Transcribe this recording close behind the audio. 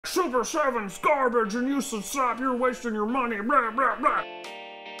Super7's garbage and useless slap, you're wasting your money, blah, blah, blah.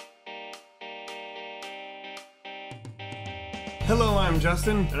 Hello, I'm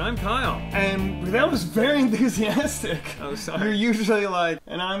Justin. And I'm Kyle. And that was very enthusiastic. Oh, sorry. You're usually like,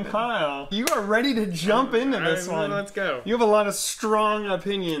 and I'm Kyle. You are ready to jump into this one. Let's go. You have a lot of strong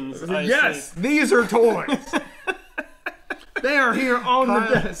opinions. Yes, these are toys. They are here on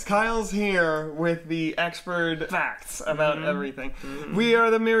the desk. Kyle's here with the expert facts about everything. We are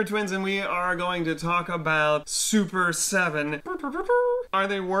the Mirror Twins, and we are going to talk about Super7. Are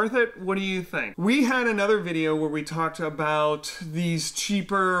they worth it? What do you think? We had another video where we talked about these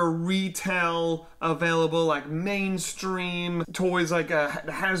cheaper retail available, like mainstream toys, like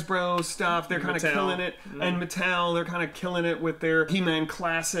Hasbro stuff. They're kind of killing it. And Mattel, they're kind of killing it with their He-Man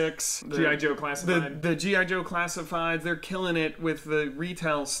classics. G.I. Joe classified. The G.I. Joe classifieds, they're killing it with the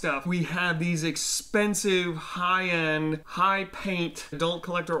retail stuff. We have these expensive, high-end, high-paint, adult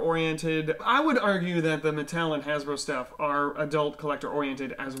collector-oriented. I would argue that the Mattel and Hasbro stuff are adult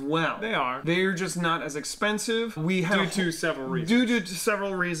collector-oriented as well. They are. They're just not as expensive. We have Due to several reasons. Due to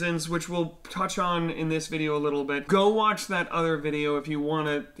several reasons, which we'll touch on in this video a little bit. Go watch that other video if you want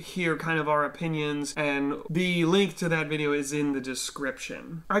to hear kind of our opinions, and the link to that video is in the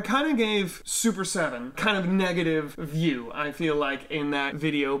description. I kind of gave Super7 kind of negative view, I feel like, in that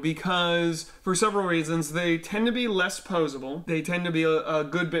video, because for several reasons. They tend to be less posable. They tend to be a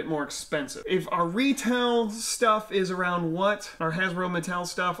good bit more expensive. If our retail stuff is around what? Our Hasbro Mattel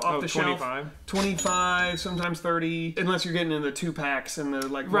stuff off the 25. shelf? 25, sometimes 30, unless you're getting in the 2-packs and the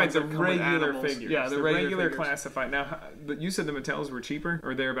like Right, the ones that come with regular animals. figures. Yeah, the regular figures. classified. Now, you said the Mattels were cheaper,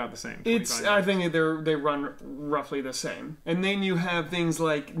 or they're about the same? It's, I think they run roughly the same. And then you have things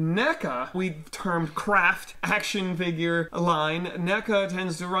like NECA, we've termed craft action figure line. NECA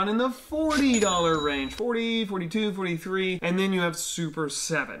tends to run in the $40 range, 40, 42, 43. And then you have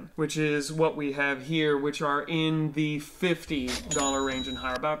Super7, which is what we have here, which are in the $50 range and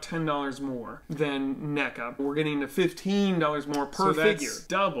higher, about $10 more than NECA. We're getting to $15 more per figure. That's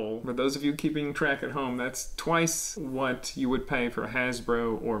double. For those of you keeping track at home, that's twice what you would pay for a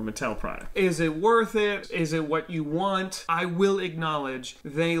Hasbro or Mattel product. Is it worth it? Is it what you want? I will acknowledge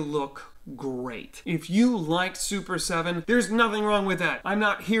they look great. If you like Super7, there's nothing wrong with that. I'm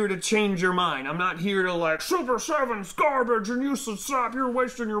not here to change your mind. I'm not here to like, Super7's garbage and useless slap, you're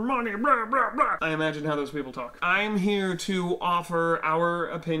wasting your money, blah, blah, blah. I imagine how those people talk. I'm here to offer our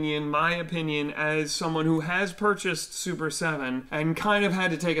opinion, my opinion, as someone who has purchased Super7 and kind of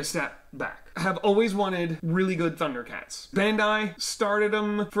had to take a step back. Have always wanted really good Thundercats. Bandai started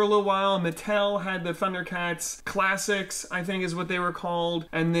them for a little while. Mattel had the Thundercats Classics, I think is what they were called,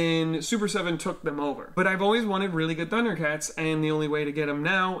 and then Super7 took them over. But I've always wanted really good Thundercats, and the only way to get them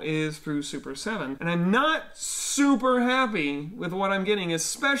now is through Super7. And I'm not super happy with what I'm getting,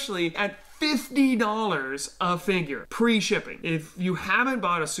 especially at $50 a figure, pre-shipping. If you haven't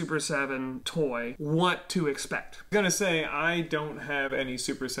bought a Super7 toy, what to expect? I'm gonna say I don't have any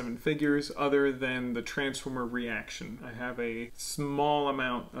Super7 figures other than the Transformer Reaction. I have a small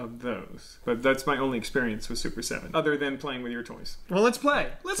amount of those, but that's my only experience with Super7, other than playing with your toys. Well, let's play.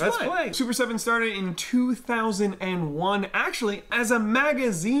 Let's play. Super7 started in 2001, actually, as a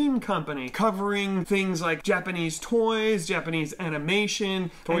magazine company covering things like Japanese toys, Japanese animation,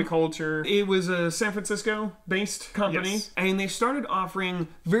 toy culture. It was a San Francisco-based company, yes. And they started offering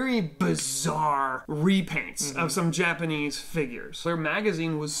very bizarre repaints of some Japanese figures. Their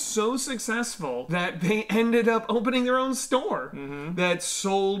magazine was so successful that they ended up opening their own store that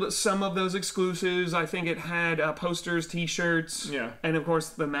sold some of those exclusives. I think it had posters, t-shirts, and of course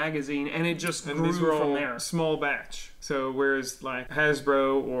the magazine, and it just grew these were from all there. Small batch. So whereas like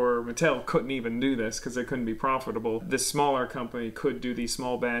Hasbro or Mattel couldn't even do this because they couldn't be profitable, this smaller company could do these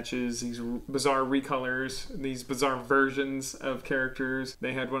small batches, these bizarre recolors, these bizarre versions of characters.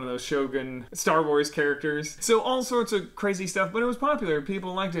 They had one of those Shogun Star Wars characters. So all sorts of crazy stuff, but it was popular.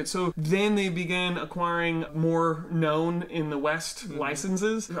 People liked it. So then they began acquiring more known in the West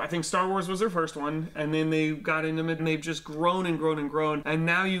licenses. I think Star Wars was their first one, and then they got into it, and they've just grown and grown and grown. And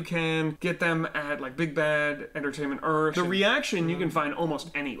now you can get them at like Big Bad, Entertainment Earth. The Reaction you can find almost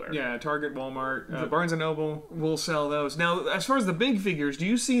anywhere. Yeah, Target, Walmart, Barnes & Noble. Will sell those. Now, as far as the big figures, do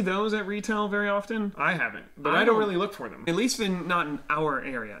you see those at retail very often. I haven't, but I don't really look for them. At least not in our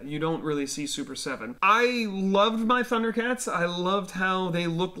area. You don't really see Super 7. I loved my Thundercats. I loved how they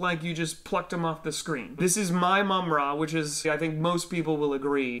looked like you just plucked them off the screen. This is my Mum-Ra, which is, I think most people will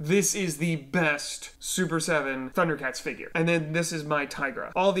agree, this is the best Super 7 Thundercats figure. And then this is my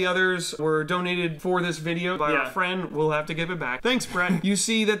Tigra. All the others were donated for this video by our friend. We'll have to give it back. Thanks, Brett. You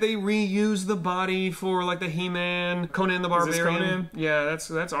see that they reuse the body for like the He-Man, Conan the Barbarian. Is this Conan? Yeah,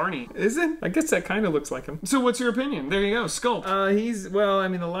 that's Arnie. Is it? I guess that kind of looks like him. So what's your opinion? There you go, sculpt. Well, I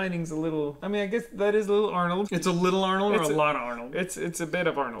mean, the lining's a little, I mean, I guess that is a little Arnold. It's a little Arnold or a lot of Arnold? It's a bit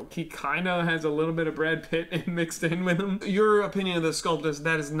of Arnold. He kind of has a little bit of Brad Pitt mixed in with him. Your opinion of the sculpt is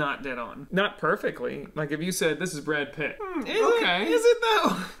that is not dead on. Not perfectly. Like if you said this is Brad Pitt. Is it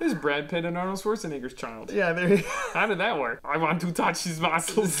though? This is Brad Pitt and Arnold Schwarzenegger's child. Yeah, there you go. How did that work? I want to touch his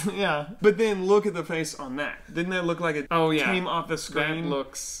muscles. Yeah. But then look at the face on that. Didn't that look like it came off the screen? That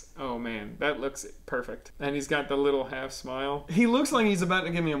looks, oh man, that looks perfect. And he's got the little half smile. He looks like he's about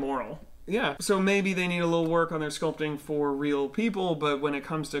to give me a moral. Yeah. So maybe they need a little work on their sculpting for real people, but when it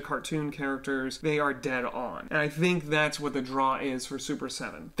comes to cartoon characters, they are dead on. And I think that's what the draw is for Super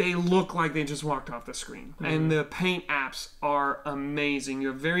 7. They look like they just walked off the screen. And the paint apps are amazing. You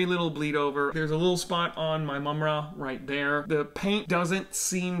have very little bleed over. There's a little spot on my Mum-Ra right there. The paint doesn't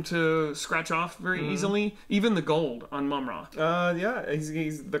seem to scratch off very easily. Even the gold on Mum-Ra. Yeah,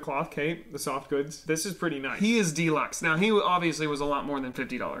 he's the cloth cape, the soft goods. This is pretty nice. He is deluxe. Now, he obviously was a lot more than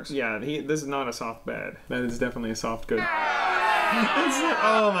 $50. Yeah, this is not a soft bed. That is definitely a soft good.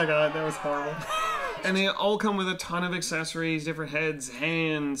 Oh my god, that was horrible. And they all come with a ton of accessories, different heads,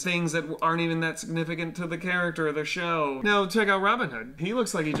 hands, things that aren't even that significant to the character or the show. Now, check out Robin Hood. He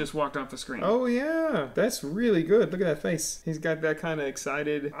looks like he just walked off the screen. Oh yeah, that's really good. Look at that face. He's got that kind of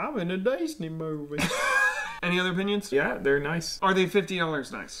excited, I'm in a Disney movie. Any other opinions? Yeah, they're nice. Are they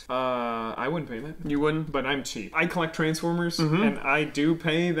 $50 nice? I wouldn't pay that. You wouldn't? But I'm cheap. I collect Transformers, and I do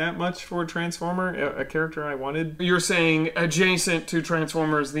pay that much for a Transformer, a character I wanted. You're saying adjacent to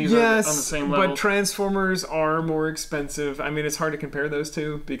Transformers, these are on the same level? But Transformers are more expensive. I mean, it's hard to compare those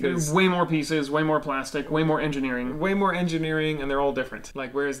two because... Way more pieces, way more plastic, way more engineering. Way more engineering, and they're all different.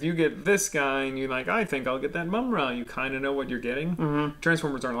 Like, whereas you get this guy, and you're like, I think I'll get that Mum-Ra. You kind of know what you're getting.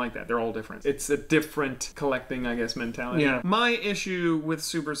 Transformers aren't like that. They're all different. It's a different collecting, I guess, mentality. Yeah. My issue with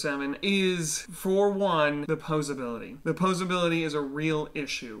Super 7 is, for one, the posability. The posability is a real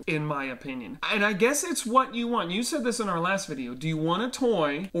issue, in my opinion. And I guess it's what you want. You said this in our last video. Do you want a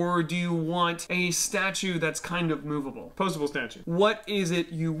toy, or do you want a statue that's kind of movable? Posable statue. What is it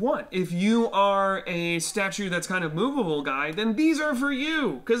you want? If you are a statue that's kind of movable guy, then these are for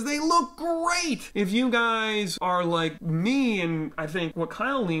you, because they look great. If you guys are like me, and I think what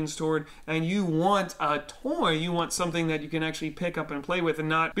Kyle leans toward, and you want a toy, you want something that you can actually pick up and play with and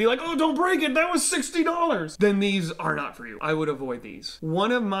not be like, oh, don't break it, that was $60, then these are not for you. I would avoid these.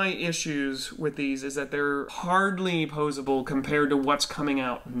 One of my issues with these is that they're hardly posable compared to what's coming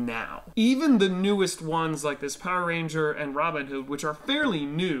out now. Even the newest ones like this Power Ranger and Robin Hood, which are fairly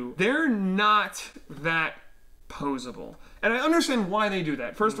new, they're not that posable. And I understand why they do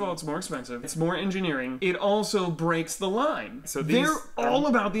that. First of all, it's more expensive. It's more engineering. It also breaks the line. So they're all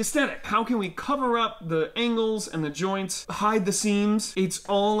about the aesthetic. How can we cover up the angles and the joints, hide the seams? It's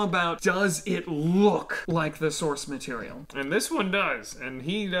all about, does it look like the source material? And this one does, and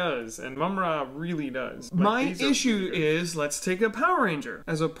he does, and Mum-Ra really does. Like, my issue is, let's take a Power Ranger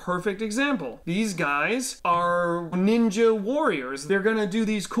as a perfect example. These guys are ninja warriors. They're gonna do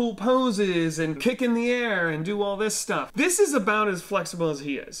these cool poses and kick in the air and do all this stuff. This is about as flexible as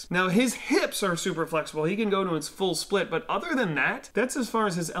he is. Now, his hips are super flexible. He can go to its full split, but other than that, that's as far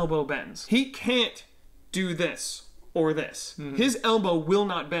as his elbow bends. He can't do this or this. His elbow will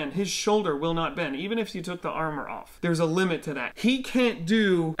not bend. His shoulder will not bend, even if you took the armor off. There's a limit to that. He can't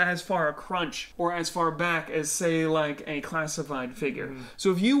do as far a crunch or as far back as, say, like a classified figure.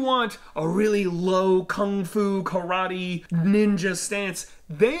 So if you want a really low kung fu, karate, ninja stance,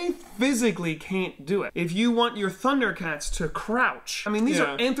 they physically can't do it. If you want your Thundercats to crouch, I mean, these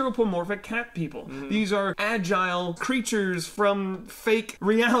are anthropomorphic cat people. These are agile creatures from fake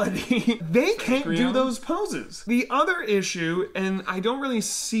reality. They can't do those poses. The other issue, and I don't really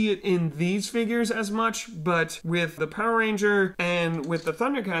see it in these figures as much, but with the Power Ranger and with the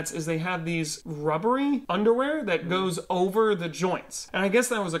Thundercats, is they have these rubbery underwear that goes over the joints. And I guess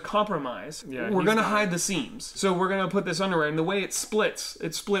that was a compromise. Yeah, we're gonna hide the seams. So we're gonna put this underwear, and the way it splits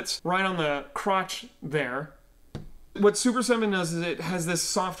right on the crotch there. What Super 7 does is it has this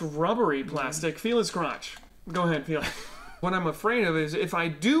soft rubbery plastic. Feel his crotch. Go ahead, feel it. What I'm afraid of is if I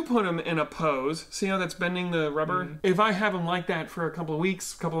do put him in a pose, see how that's bending the rubber? If I have him like that for a couple of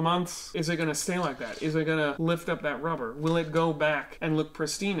weeks, couple of months, is it gonna stay like that? Is it gonna lift up that rubber? Will it go back and look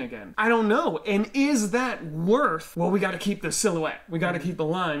pristine again? I don't know. And is that worth, well, we gotta keep the silhouette. We gotta keep the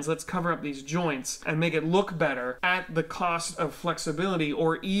lines. Let's cover up these joints and make it look better at the cost of flexibility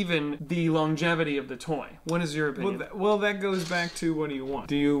or even the longevity of the toy. What is your opinion? Well, that goes back to, what do you want?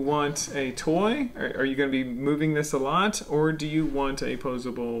 Do you want a toy? Are you going to be moving this a lot? Or do you want a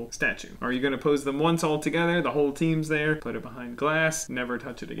posable statue? Are you going to pose them once all together, the whole team's there, put it behind glass, never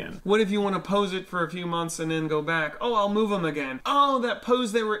touch it again? What if you want to pose it for a few months and then go back? Oh, I'll move them again. Oh, that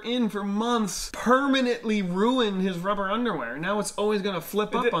pose they were in for months permanently ruined his rubber underwear. Now it's always going to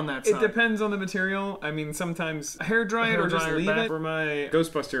flip up on that side. It depends on the material. I mean, sometimes hair dry it or just leave it. For my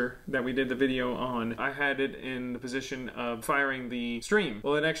Ghostbuster that we did the video on, I had it in the position of firing the stream.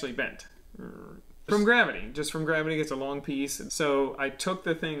 Well, it actually bent. From gravity. Just from gravity, it's a long piece. So I took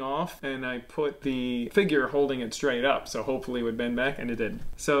the thing off and I put the figure holding it straight up. So hopefully it would bend back, and it did.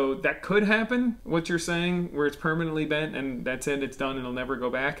 So that could happen, what you're saying, where it's permanently bent and that's it, it's done, and it'll never go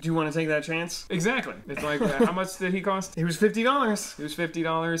back. Do you want to take that chance? Exactly. It's like, how much did he cost? It was $50. It was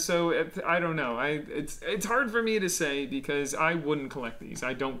 $50. So I don't know. It's hard for me to say because I wouldn't collect these.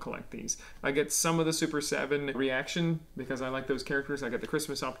 I don't collect these. I get some of the Super7 reaction because I like those characters. I got the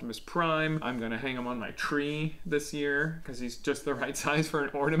Christmas Optimus Prime. I'm going to hang him on my tree this year because he's just the right size for an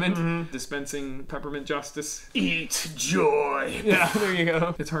ornament. Dispensing peppermint justice. Eat joy. Yeah, there you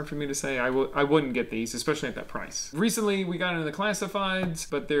go. It's hard for me to say I wouldn't get these, especially at that price. Recently, we got into the classifieds,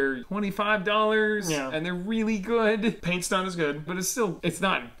 but they're $25, and they're really good. Paint's not as good, but it's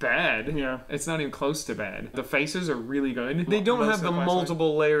not bad. Yeah. It's not even close to bad. The faces are really good. They don't have the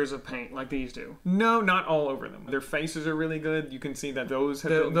multiple layers of paint like these do. No, not all over them. Their faces are really good. You can see that those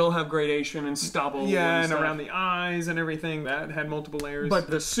have they'll have gradation and stubble. Yeah, and around the eyes and everything. That had multiple layers. But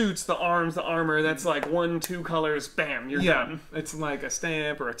the suits, the arms, the armor, that's like 1, 2 colors, bam, you're done. It's like a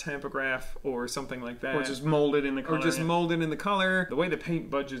stamp or a tampograph or something like that. Or just molded in the color. Or just molded in the color. The way the paint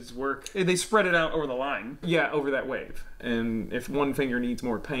budgets work. They spread it out over the line. Yeah, over that wave. And if one finger needs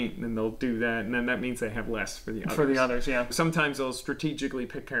more paint, then they'll do that, and then that means they have less for the others. For the others, yeah. Sometimes they'll strategically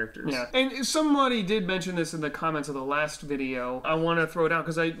pick characters. Yeah. And somebody did mention this in the comments of the last video. I want to throw it out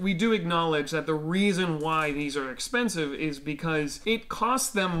because we do acknowledge that the reason why these are expensive is because it costs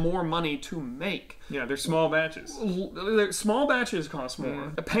them more money to make. Yeah, they're small batches. Small batches cost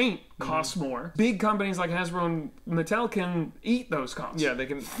more. Paint costs more. Big companies like Hasbro and Mattel can eat those costs. Yeah, they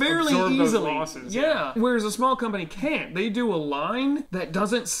can fairly absorb easily. Those losses. Yeah. Whereas a small company can't. They do a line that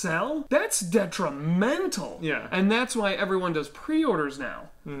doesn't sell. That's detrimental. Yeah. And that's why everyone does pre-orders now.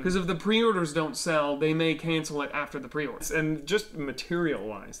 Because if the pre-orders don't sell, they may cancel it after the pre-orders. And just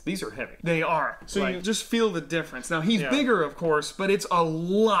material-wise, these are heavy. They are. So you just feel the difference. Now, he's bigger, of course, but it's a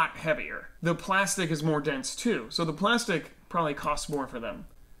lot heavier. The plastic is more dense, too. So the plastic probably costs more for them.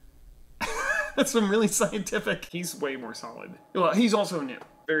 That's some really scientific. He's way more solid. Well, he's also new.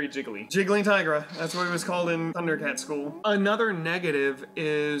 Very jiggly. Jiggling Tigra. That's what it was called in Thundercat school. Another negative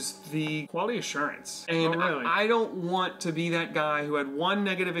is the quality assurance. And really? I don't want to be that guy who had one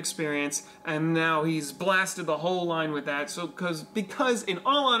negative experience and now he's blasted the whole line with that. So because in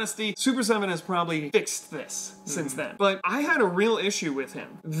all honesty, Super7 has probably fixed this since then. But I had a real issue with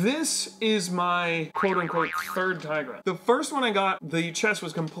him. This is my quote-unquote third Tigra. The first one I got, the chest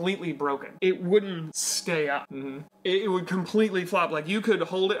was completely broken. It wouldn't stay up. It would completely flop. Like, you could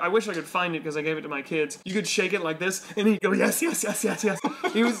hold it. I wish I could find it because I gave it to my kids. You could shake it like this, and he'd go, yes, yes, yes, yes, yes.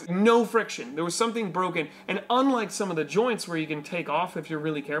 It was no friction. There was something broken. And unlike some of the joints where you can take off if you're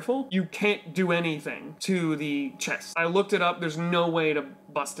really careful, you can't do anything to the chest. I looked it up. There's no way to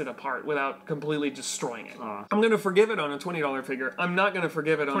bust it apart without completely destroying it. I'm going to forgive it on a $20 figure. I'm not going to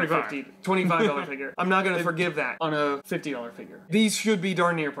forgive it on a $25 figure. I'm not going to forgive that on a $50 figure. These should be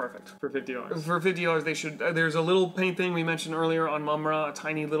darn near perfect. For $50. For $50, they should. There's a little paint thing we mentioned earlier on Mumra, a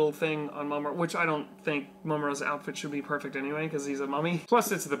tiny little thing on Mumra, which I don't think Mumra's outfit should be perfect anyway, because he's a mummy.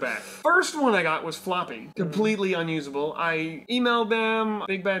 Plus, it's the back. First one I got was floppy. Completely unusable. I emailed them,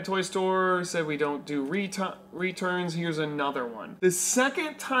 Big Bad Toy Store, said we don't do returns. Here's another one. The second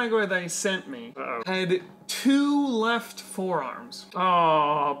Tigra they sent me had 2 left forearms.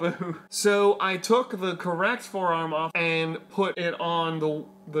 Oh, boo. So I took the correct forearm off and put it on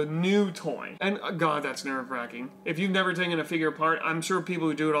the new toy. And God, that's nerve-wracking. If you've never taken a figure apart, I'm sure people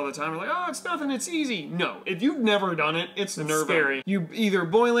who do it all the time are like, oh, it's nothing, it's easy. No, if you've never done it, it's nerve-wracking. Scary. You either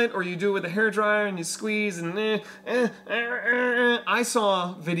boil it or you do it with a hairdryer and you squeeze and I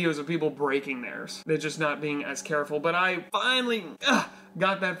saw videos of people breaking theirs. They're just not being as careful, but I finally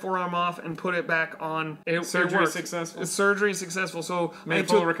got that forearm off and put it back on. It Surgery worked. successful? Surgery successful. So Made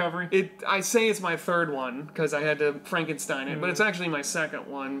full recovery? I say it's my third one because I had to Frankenstein it, but it's actually my second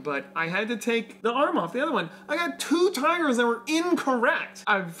one. But I had to take the arm off the other one. I got 2 tigers that were incorrect.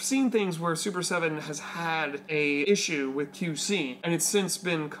 I've seen things where Super 7 has had a issue with QC, and it's since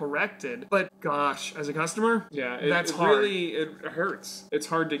been corrected. But gosh, as a customer, Yeah, that's hard. Really, it hurts. It's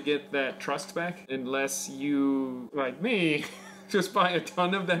hard to get that trust back unless you, like me, just buy a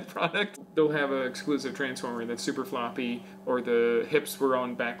ton of that product. They'll have an exclusive transformer that's super floppy, or the hips were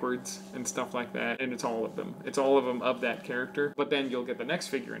on backwards and stuff like that, and it's all of them. It's all of them of that character, but then you'll get the next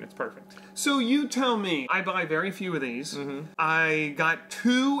figure and it's perfect. So you tell me, I buy very few of these. I got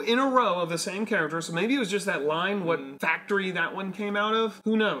 2 in a row of the same character, so maybe it was just that line, what factory that one came out of.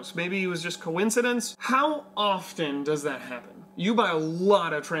 Who knows? Maybe it was just coincidence. How often does that happen? You buy a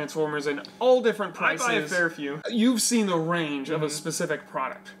lot of Transformers in all different prices. I buy a fair few. You've seen the range of a specific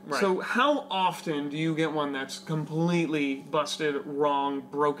product. Right. So how often do you get one that's completely busted, wrong,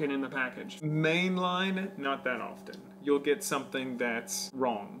 broken in the package? Mainline, not that often. You'll get something that's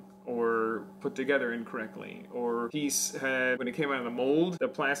wrong, or put together incorrectly, or piece had, when it came out of the mold, the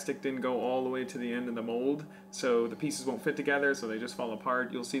plastic didn't go all the way to the end of the mold, so the pieces won't fit together, so they just fall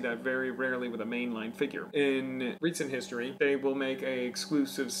apart. You'll see that very rarely with a mainline figure. In recent history, they will make a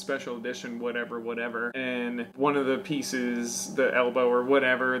exclusive special edition whatever, and one of the pieces, the elbow or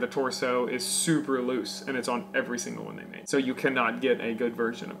whatever, the torso, is super loose, and it's on every single one they made. So you cannot get a good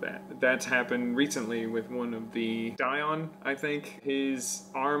version of that. That's happened recently with one of the Dion, I think. His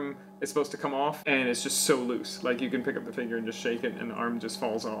arm is supposed to come off, and it's just so loose. Like, you can pick up the figure and just shake it, and the arm just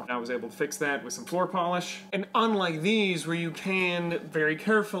falls off. I was able to fix that with some floor polish. And unlike these, where you can, very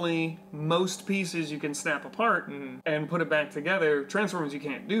carefully, most pieces you can snap apart and put it back together, Transformers, you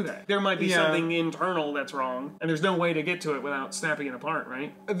can't do that. There might be something internal that's wrong, and there's no way to get to it without snapping it apart,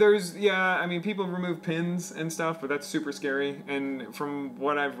 right? I mean, people remove pins and stuff, but that's super scary, and from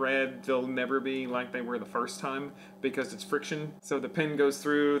what I've read, they'll never be like they were the first time, because it's friction. So the pin goes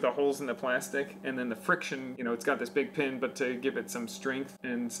through the holes in the plastic, and then the friction, you know, it's got this big pin, but to give it some strength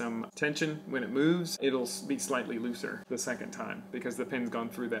and some tension when it moves, it'll be slightly looser the second time, because the pin's gone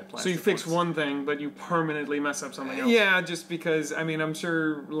through that plastic. So you fix one thing, but you permanently mess up something else. Yeah, just because, I mean, I'm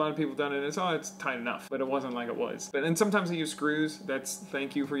sure a lot of people have done it, and it's tight enough, but it wasn't like it was. And sometimes they use screws.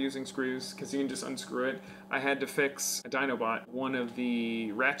 Thank you for using screws, because you can just unscrew it. I had to fix a Dinobot. One of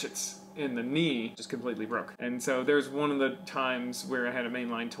the ratchets in the knee just completely broke. And so there's one of the times where I had a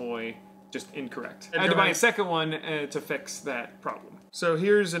mainline toy just incorrect. I had to buy a second one to fix that problem. So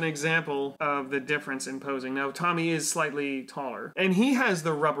here's an example of the difference in posing. Now, Tommy is slightly taller, and he has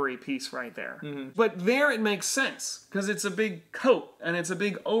the rubbery piece right there. But there it makes sense, because it's a big coat, and it's a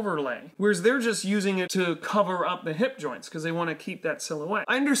big overlay. Whereas they're just using it to cover up the hip joints, because they want to keep that silhouette.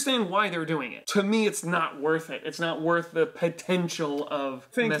 I understand why they're doing it. To me, it's not worth it. It's not worth the potential of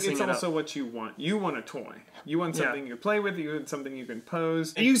messing it up. It's also what you want. You want a toy. You want something you play with, you want something you can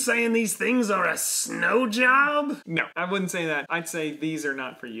pose. Are you saying these things are a snow job? No, I wouldn't say that. I'd say these are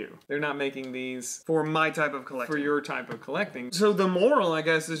not for you. They're not making these for my type of collecting. For your type of collecting. So the moral, I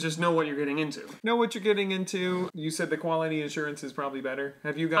guess, is just know what you're getting into. Know what you're getting into. You said the quality assurance is probably better.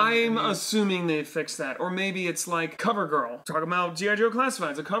 Have you got? I'm assuming they fixed that. Or maybe it's like CoverGirl. Talking about G.I. Joe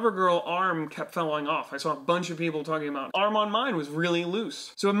Classifieds. The CoverGirl arm kept falling off. I saw a bunch of people talking about arm on mine was really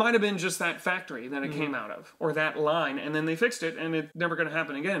loose. So it might have been just that factory that it came out of. Or that line. And then they fixed it, and it's never going to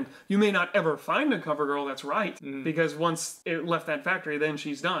happen again. You may not ever find a CoverGirl that's right, because once it left that factory, then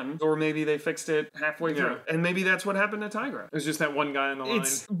she's done. Or maybe they fixed it halfway through. And maybe that's what happened to Tigra. It was just that one guy on the line.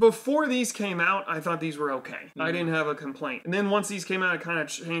 Before these came out, I thought these were okay. I didn't have a complaint. And then once these came out, it kind of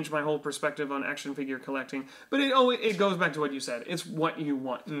changed my whole perspective on action figure collecting. But it goes back to what you said. It's what you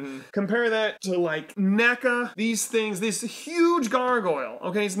want. Compare that to like NECA, these things, this huge gargoyle.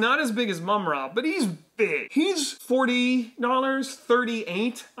 Okay, it's not as big as Mumra, but he's big. He's $40,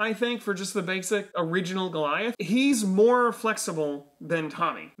 $38, I think, for just the basic original Goliath. He's more flexible than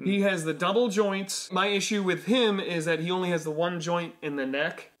Tommy. He has the double joints. My issue with him is that he only has the one joint in the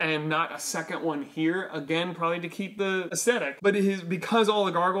neck and not a second one here. Again, probably to keep the aesthetic. But because all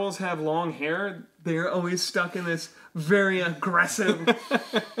the gargoyles have long hair, they're always stuck in this very aggressive...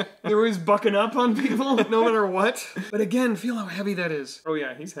 They're always bucking up on people, no matter what. But again, feel how heavy that is. Oh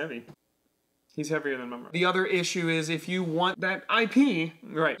yeah, he's heavy. He's heavier than Mumra. The other issue is if you want that IP,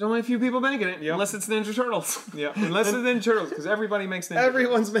 Right. there's only a few people making it, Yep. unless it's Ninja Turtles. Yeah, unless it's Ninja Turtles, because everybody makes Ninja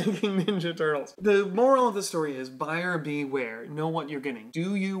Everyone's making Ninja Turtles. The moral of the story is buyer beware. Know what you're getting.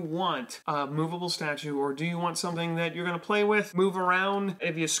 Do you want a movable statue, or do you want something that you're going to play with, move around?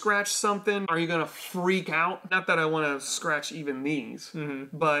 If you scratch something, are you going to freak out? Not that I want to scratch even these,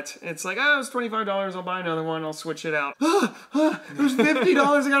 but it's like, oh, it's $25, I'll buy another one, I'll switch it out. There's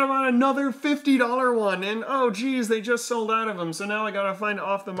 $50, I gotta buy another $50 one, and oh geez, they just sold out of them, so now I gotta find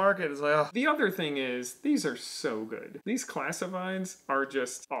off the market. It's like, oh. The other thing is, these are so good. These classifieds are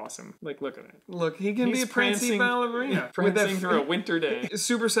just awesome. Like, look at it. Look, he can be He's a prancy ballerina. Yeah, prancing through a winter day.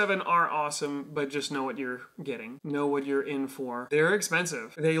 Super 7 are awesome, but just know what you're getting. Know what you're in for. They're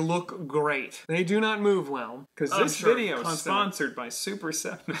expensive. They look great. They do not move well. Because this video is sponsored by Super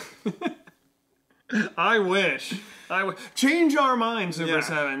 7. I wish. Change our mind, Super Yeah.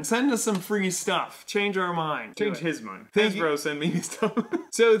 7. Send us some free stuff. Change our mind. Change his mind. Thank Hasbro send me stuff.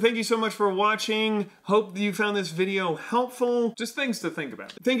 So thank you so much for watching. Hope you found this video helpful. Just things to think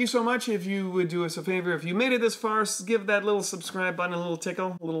about. Thank you so much. If you would do us a favor, if you made it this far, give that little subscribe button a little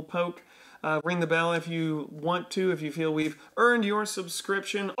tickle, a little poke. Ring the bell if you want to, if you feel we've earned your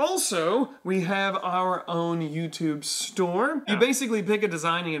subscription. Also, we have our own YouTube store. You basically pick a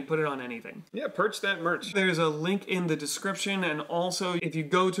design and put it on anything. Yeah, perch that merch. There's a link in the description, and also if you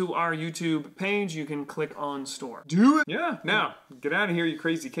go to our YouTube page, you can click on store. Do it! Yeah, now, get out of here, you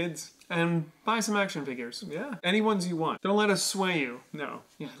crazy kids. And buy some action figures. Yeah, any ones you want. Don't let us sway you. No.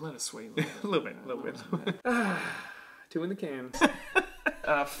 Yeah, let us sway you. A little bit. Two in the can.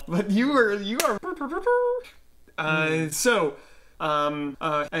 But you are and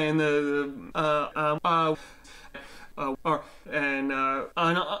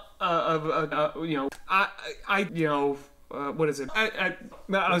what is it? I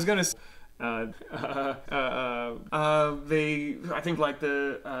was gonna say, They, I think like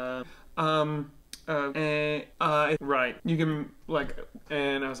the right. you can like,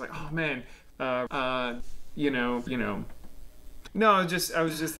 And I was like, oh man, you know. No, I was just